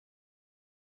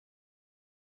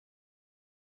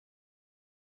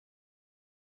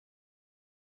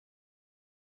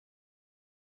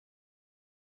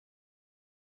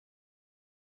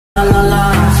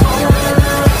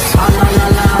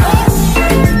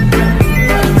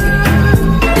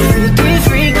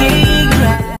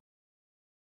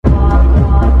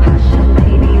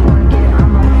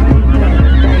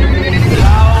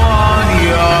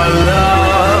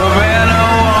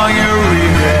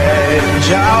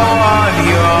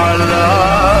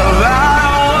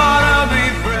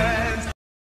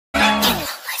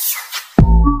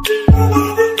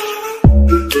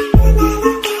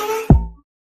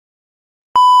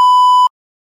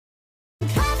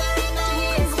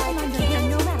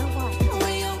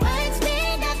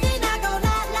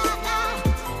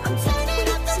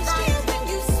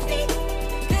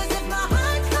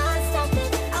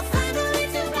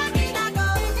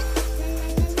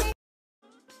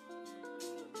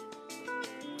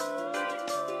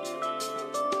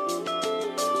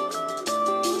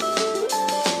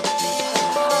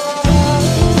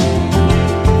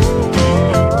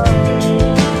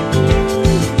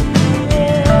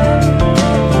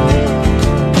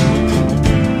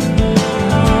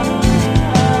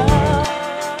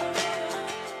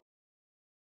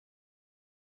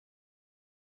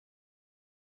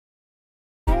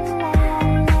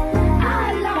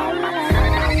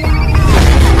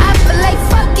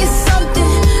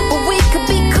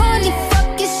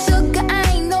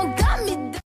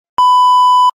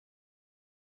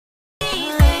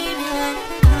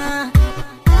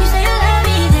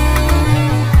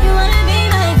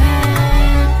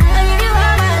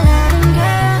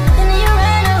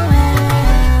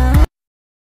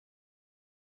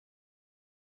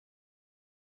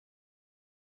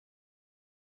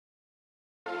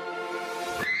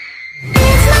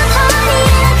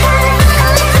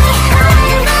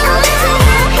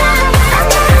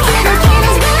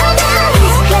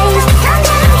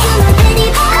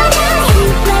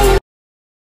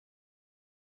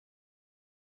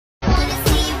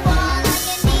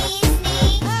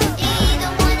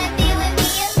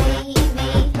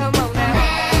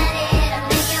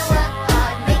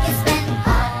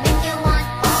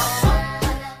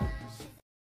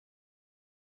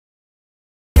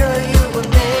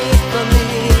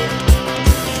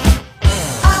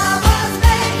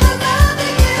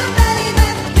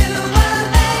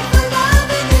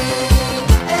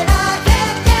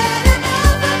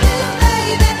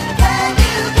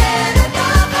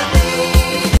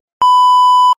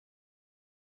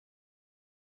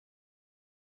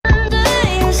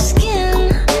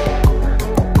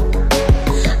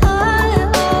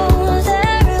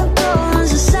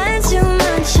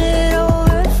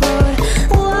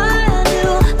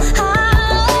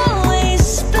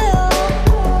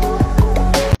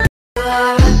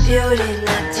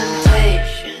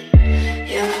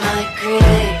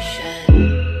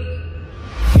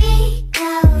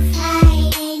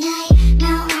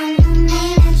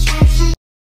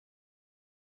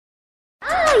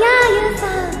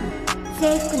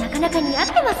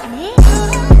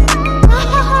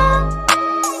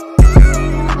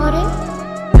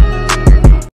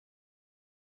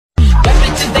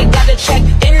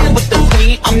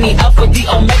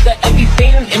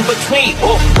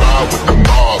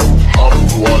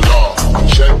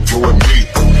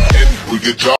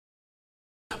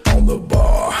On the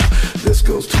bar, this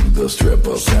goes to the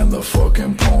strippers and the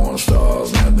fucking porn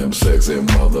stars and them sexy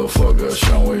motherfuckers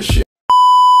showing shit.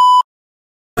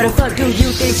 Where the fuck do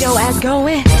you think your ass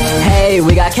going? Hey,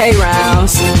 we got K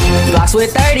rounds, blocks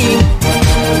with 30.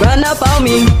 Run up on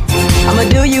me, I'ma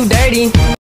do you dirty.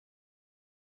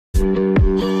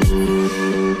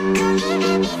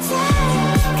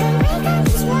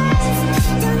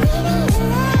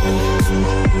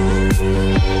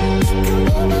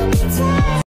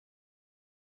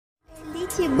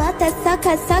 Bota,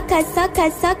 soca, soca, soca,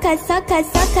 soca, soca,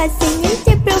 soca, sem nem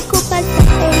te preocupação.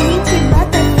 Ele te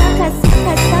bota, soca,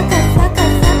 soca, soca, soca,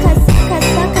 soca, soca,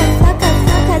 soca, soca,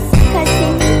 soca, soca,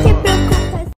 sem nem te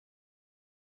preocupação.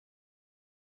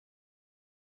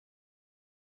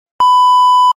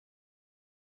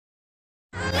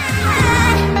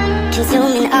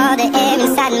 Consuming all the air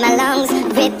inside my lungs,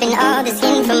 ripping all the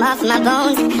skin from off my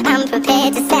bones. I'm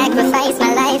prepared to sacrifice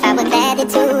my life, I would gladly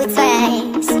do it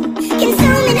twice.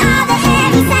 Consuming all the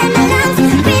air inside my lungs,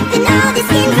 ripping all the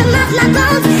skin from off my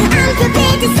bones. I'm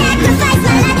prepared to sacrifice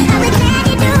my life, I would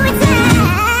gladly do it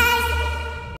twice.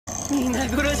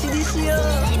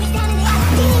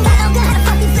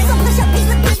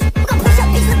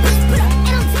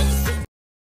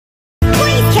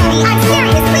 Please kill me, I'm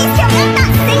serious, please kill me, I'm not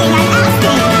singing, I'm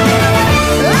asking.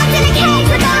 Locked in a cage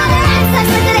with all the answers,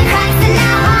 look at the cracks in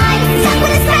our eyes. Stuck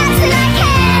with a scratch and I can't.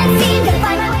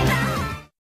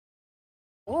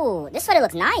 it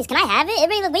looks nice. Can I have it? It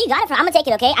really looks, where you got it from? I'm gonna take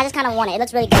it, okay? I just kind of want it. It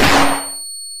looks really good.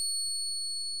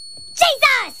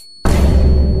 Jesus!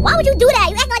 Why would you do that?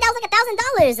 You acting like that was like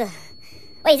 $1,000.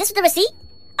 Wait, is this the receipt?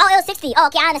 Oh, it was 60. Oh,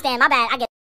 okay, I understand. My bad. I get it.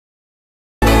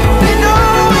 You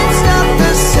know it's not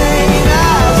the same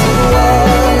as it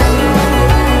was,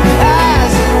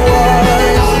 as it was,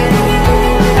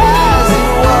 as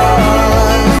it was.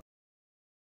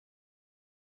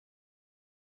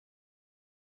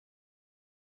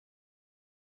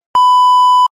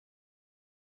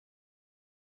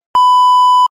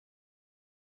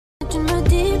 Tu ne me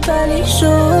dis pas les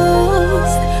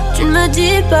choses, tu ne me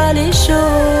dis pas les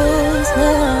choses.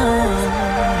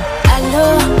 Allô,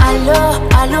 allô,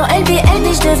 allô, LBN,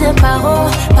 je deviens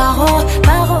paro.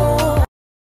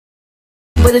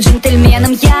 Буду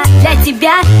джентльменом я для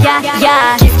тебя,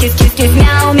 я кис-кис-кис-кис,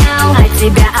 мяу-мяу. От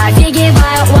тебя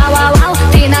офигеваю, вау-вау-вау.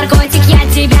 Ты наркотик, я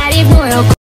тебя ревную.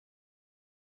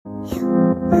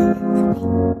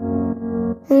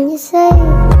 And you say,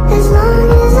 as long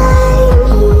as I'm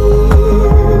here,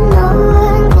 no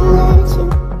one can hurt you.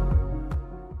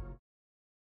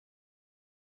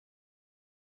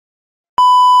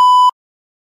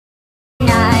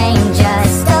 I'm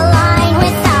just a line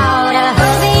without a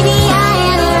hook. Baby, I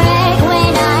am a wreck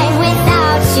when I'm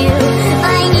without you.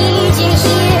 I need you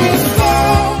here to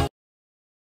stay.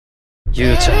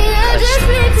 ゆうちゃんに返した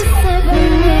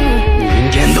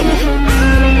人間ども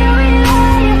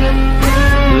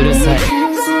うるさい。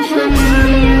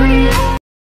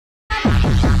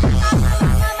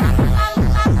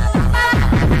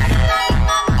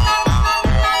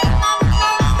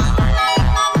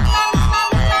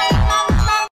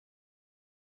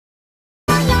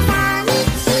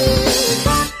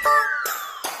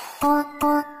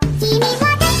君